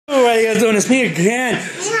you guys doing? It's me again.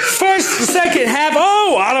 First, second half.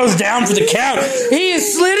 Oh, Otto's down for the count. He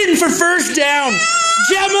is slidden for first down.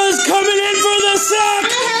 Gemma's coming in for the sack.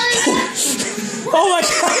 Oh my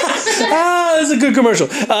god. Ah, this is a good commercial.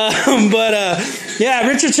 Yeah,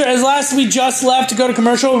 Richard, as last we just left to go to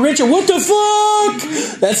commercial. Richard, what the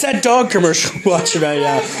fuck? That's that dog commercial watching right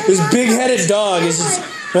now. This big-headed dog is just...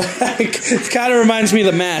 it kind of reminds me of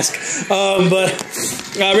The Mask.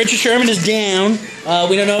 Richard Sherman is down.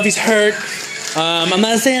 We don't know if he's hurt. I'm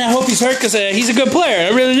not saying I hope he's hurt because he's a good player. I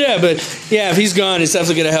really do. But yeah, if he's gone, it's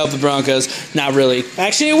definitely going to help the Broncos. Not really.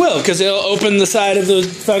 Actually, it will because it'll open the side of the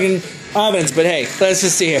fucking offense. But hey, let's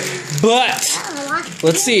just see here. But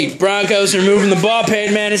let's see. Broncos are moving the ball.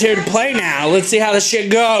 Peyton Man is here to play now. Let's see how this shit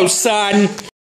goes, son.